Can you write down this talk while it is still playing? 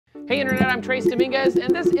Hey Internet, I'm Trace Dominguez,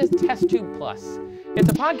 and this is TestTube Plus. It's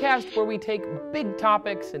a podcast where we take big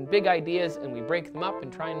topics and big ideas and we break them up and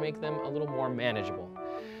try and make them a little more manageable.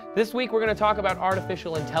 This week we're going to talk about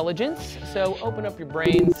artificial intelligence, so open up your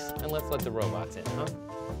brains and let's let the robots in, huh?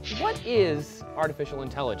 What is artificial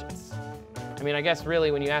intelligence? I mean, I guess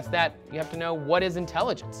really when you ask that, you have to know what is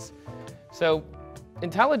intelligence. So,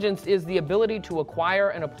 intelligence is the ability to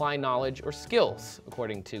acquire and apply knowledge or skills,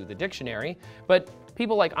 according to the dictionary, but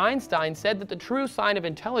people like Einstein said that the true sign of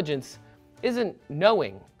intelligence isn't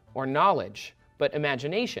knowing or knowledge, but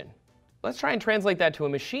imagination. Let's try and translate that to a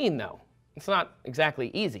machine, though. It's not exactly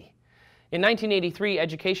easy. In 1983,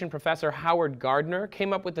 education professor Howard Gardner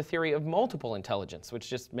came up with the theory of multiple intelligence, which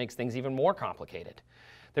just makes things even more complicated.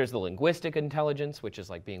 There's the linguistic intelligence, which is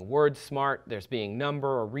like being word smart. There's being number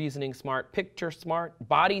or reasoning smart, picture smart,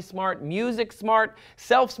 body smart, music smart,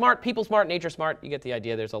 self smart, people smart, nature smart. You get the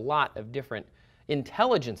idea. There's a lot of different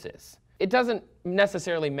intelligences. It doesn't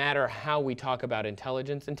necessarily matter how we talk about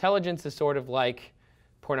intelligence. Intelligence is sort of like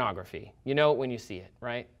pornography. You know it when you see it,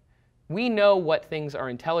 right? We know what things are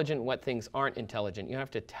intelligent and what things aren't intelligent. You don't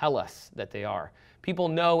have to tell us that they are. People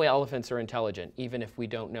know elephants are intelligent, even if we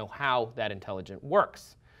don't know how that intelligence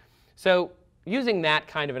works. So using that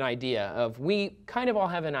kind of an idea of we kind of all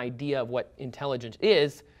have an idea of what intelligence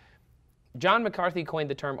is, John McCarthy coined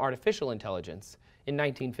the term artificial intelligence in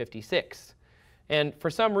 1956. And for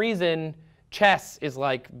some reason, chess is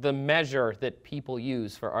like the measure that people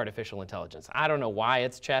use for artificial intelligence. I don't know why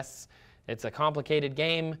it's chess. It's a complicated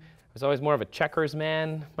game. I was always more of a checkers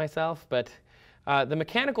man myself, but the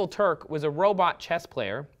Mechanical Turk was a robot chess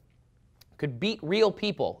player, could beat real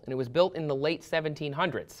people, and it was built in the late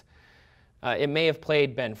 1700s. It may have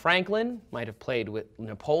played Ben Franklin, might have played with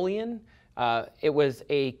Napoleon. It was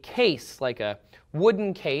a case, like a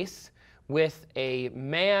wooden case, with a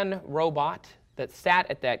man robot that sat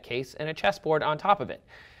at that case and a chessboard on top of it.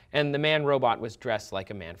 And the man robot was dressed like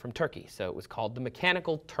a man from Turkey, so it was called the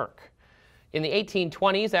Mechanical Turk. In the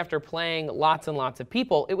 1820s, after playing lots and lots of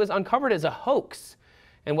people, it was uncovered as a hoax.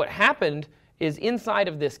 And what happened is inside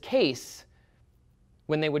of this case,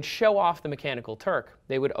 when they would show off the Mechanical Turk,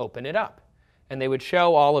 they would open it up. And they would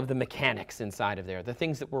show all of the mechanics inside of there, the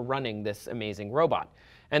things that were running this amazing robot.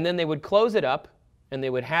 And then they would close it up, and they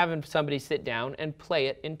would have somebody sit down and play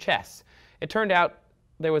it in chess. It turned out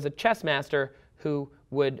there was a chess master who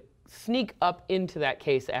would sneak up into that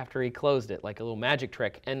case after he closed it, like a little magic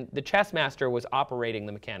trick, and the chess master was operating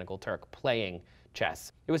the Mechanical Turk, playing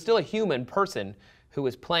chess. It was still a human person who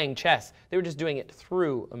was playing chess. They were just doing it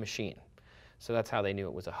through a machine. So that's how they knew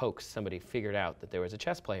it was a hoax. Somebody figured out that there was a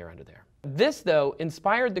chess player under there. This, though,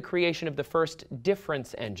 inspired the creation of the first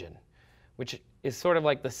difference engine, which is sort of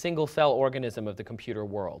like the single-cell organism of the computer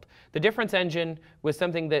world. The difference engine was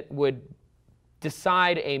something that would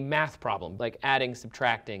decide a math problem, like adding,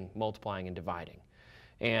 subtracting, multiplying, and dividing.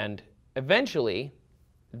 And eventually,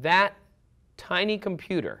 that tiny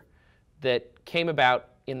computer that came about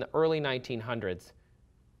in the early 1900s,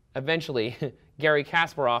 eventually, Garry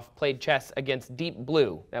Kasparov played chess against Deep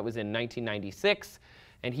Blue. That was in 1996,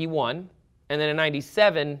 and he won. And then in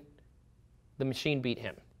 97, the machine beat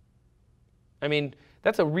him. I mean,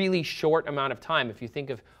 that's a really short amount of time. If you think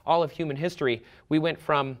of all of human history, we went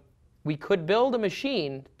from we could build a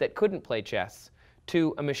machine that couldn't play chess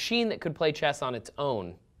to a machine that could play chess on its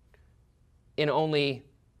own in only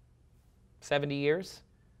 70 years,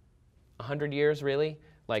 100 years really.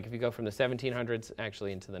 Like if you go from the 1700s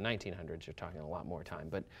actually into the 1900s, you're talking a lot more time.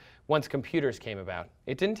 But once computers came about,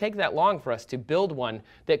 it didn't take that long for us to build one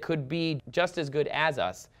that could be just as good as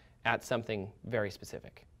us at something very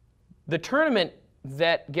specific. The tournament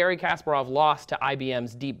that Garry Kasparov lost to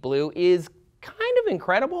IBM's Deep Blue is kind of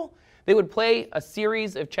incredible. They would play a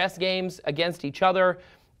series of chess games against each other,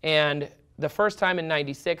 and the first time in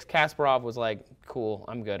 96, Kasparov was like, cool,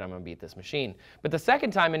 I'm good, I'm going to beat this machine. But the second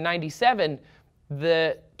time in 97,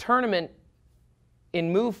 the tournament,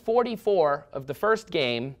 in move 44 of the first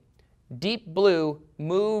game, Deep Blue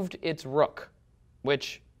moved its rook,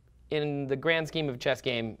 which in the grand scheme of a chess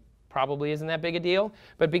game probably isn't that big a deal.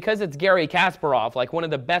 But because it's Garry Kasparov, like one of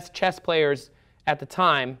the best chess players at the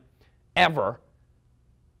time ever,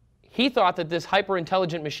 he thought that this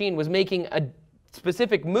hyper-intelligent machine was making a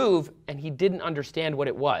specific move, and he didn't understand what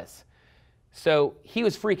it was. So he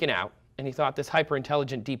was freaking out, and he thought this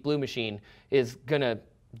hyper-intelligent Deep Blue machine is going to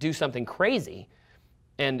do something crazy,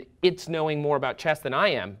 and it's knowing more about chess than I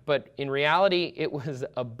am. But in reality, it was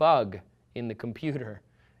a bug in the computer,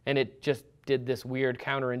 and it just did this weird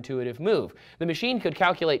counterintuitive move. The machine could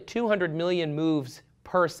calculate 200 million moves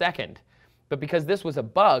per second, but because this was a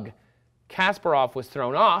bug, Kasparov was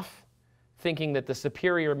thrown off, thinking that the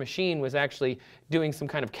superior machine was actually doing some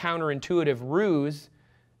kind of counterintuitive ruse,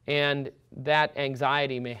 and that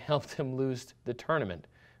anxiety may help them lose the tournament,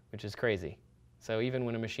 which is crazy. So even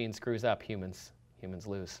when a machine screws up, humans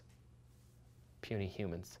lose. Puny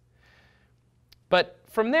humans. But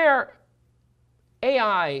from there,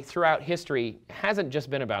 AI throughout history hasn't just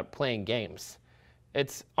been about playing games.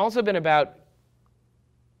 It's also been about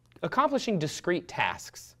accomplishing discrete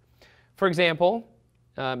tasks. For example,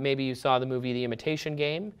 maybe you saw the movie The Imitation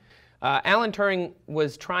Game. Alan Turing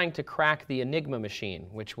was trying to crack the Enigma machine,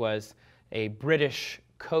 which was a British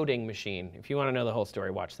coding machine. If you want to know the whole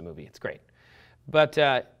story, watch the movie. It's great. But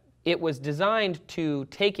it was designed to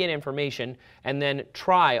take in information and then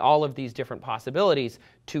try all of these different possibilities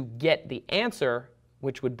to get the answer,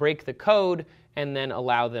 which would break the code and then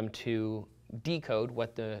allow them to decode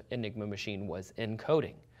what the Enigma machine was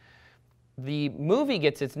encoding. The movie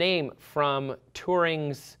gets its name from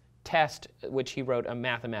Turing's test, which he wrote a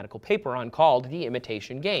mathematical paper on called The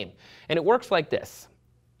Imitation Game. And it works like this.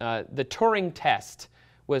 The Turing Test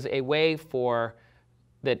was a way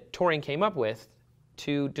that Turing came up with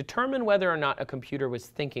to determine whether or not a computer was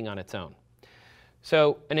thinking on its own.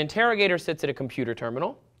 So an interrogator sits at a computer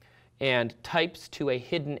terminal and types to a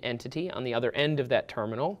hidden entity on the other end of that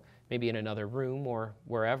terminal, maybe in another room or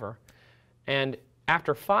wherever. And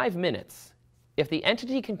after 5 minutes, if the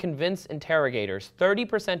entity can convince interrogators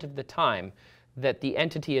 30% of the time that the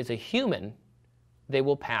entity is a human, they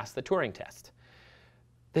will pass the Turing test.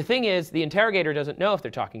 The thing is, the interrogator doesn't know if they're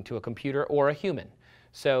talking to a computer or a human.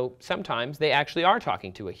 So sometimes they actually are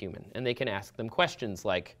talking to a human, and they can ask them questions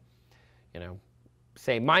like,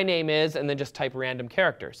 say, my name is, and then just type random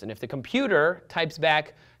characters. And if the computer types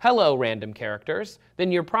back, hello, random characters,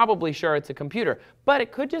 then you're probably sure it's a computer. But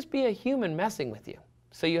it could just be a human messing with you.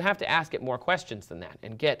 So you have to ask it more questions than that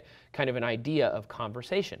and get kind of an idea of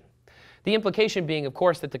conversation. The implication being, of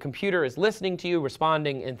course, that the computer is listening to you,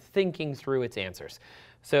 responding, and thinking through its answers.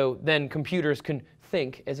 So then computers can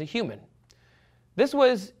think as a human. This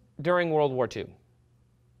was during World War II.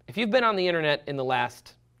 If you've been on the internet in the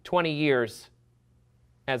last 20 years,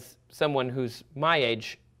 as someone who's my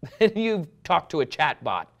age, you've talked to a chat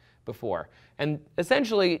bot before. And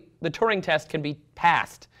essentially, the Turing test can be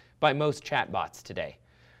passed by most chat bots today.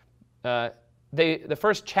 The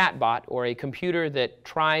first chat bot, or a computer that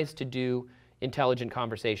tries to do intelligent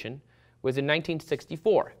conversation, was in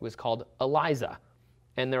 1964. It was called ELIZA.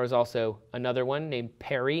 And there was also another one named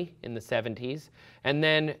Perry in the 70s. And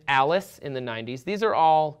then Alice in the 90s. These are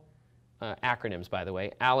all acronyms, by the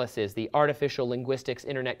way. Alice is the Artificial Linguistics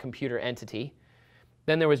Internet Computer Entity.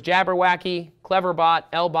 Then there was Jabberwacky, Cleverbot,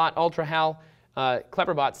 LBot, UltraHal.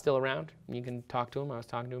 Cleverbot's still around. You can talk to him. I was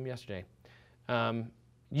talking to him yesterday.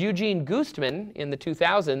 Eugene Goostman in the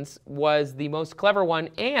 2000s was the most clever one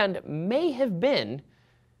and may have been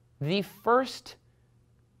the first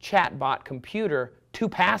chatbot computer to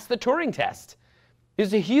pass the Turing test. It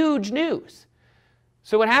was a huge news.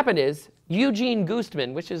 So what happened is Eugene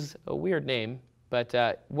Goostman, which is a weird name,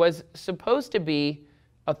 but was supposed to be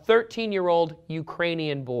a 13-year-old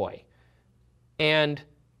Ukrainian boy. And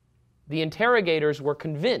the interrogators were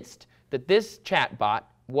convinced that this chatbot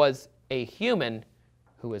was a human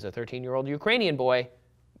who was a 13-year-old Ukrainian boy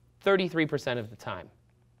 33% of the time.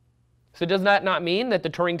 So does that not mean that the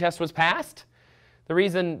Turing test was passed? The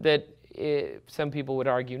reason that some people would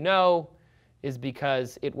argue no is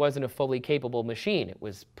because it wasn't a fully capable machine. It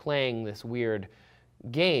was playing this weird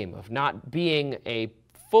game of not being a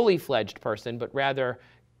fully fledged person, but rather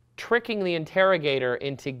tricking the interrogator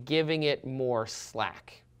into giving it more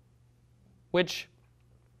slack. Which,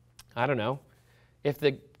 I don't know. If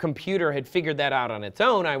the computer had figured that out on its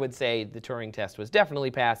own, I would say the Turing test was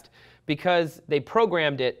definitely passed because they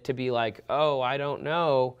programmed it to be like, oh, I don't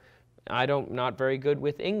know. Not very good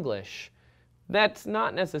with English. That's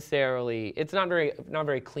not necessarily, it's not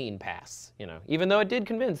very clean pass, even though it did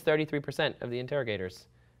convince 33% of the interrogators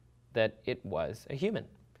that it was a human.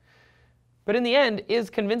 But in the end, is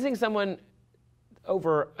convincing someone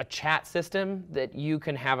over a chat system that you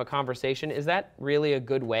can have a conversation, is that really a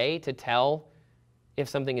good way to tell if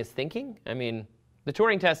something is thinking? I mean, the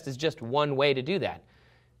Turing test is just one way to do that.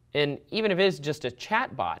 And even if it is just a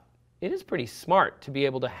chat bot, it is pretty smart to be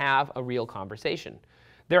able to have a real conversation.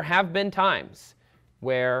 There have been times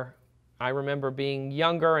where I remember being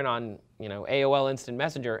younger and on AOL Instant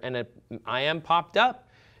Messenger, and an IM popped up,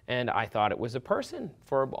 and I thought it was a person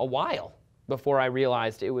for a while before I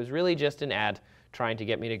realized it was really just an ad trying to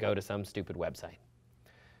get me to go to some stupid website.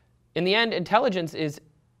 In the end, intelligence is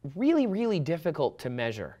really, really difficult to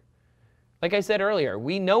measure. Like I said earlier,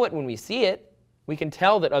 we know it when we see it. We can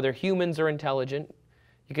tell that other humans are intelligent.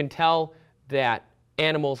 You can tell that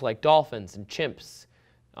animals like dolphins and chimps,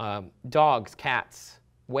 dogs, cats,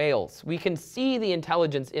 whales, we can see the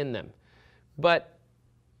intelligence in them, but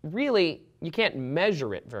really you can't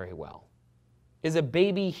measure it very well. Is a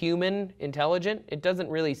baby human intelligent? It doesn't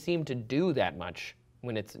really seem to do that much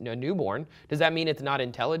when it's a newborn. Does that mean it's not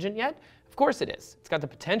intelligent yet? Of course it is. It's got the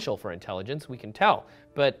potential for intelligence, we can tell,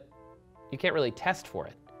 but you can't really test for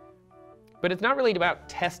it. But it's not really about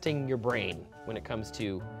testing your brain when it comes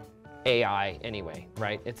to AI anyway,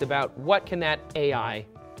 right? It's about what can that AI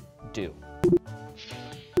do.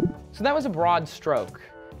 So that was a broad stroke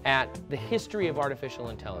at the history of artificial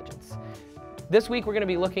intelligence. This week we're going to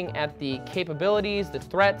be looking at the capabilities, the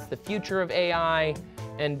threats, the future of AI,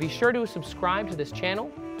 and be sure to subscribe to this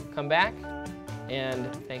channel, come back,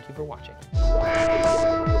 and thank you for watching.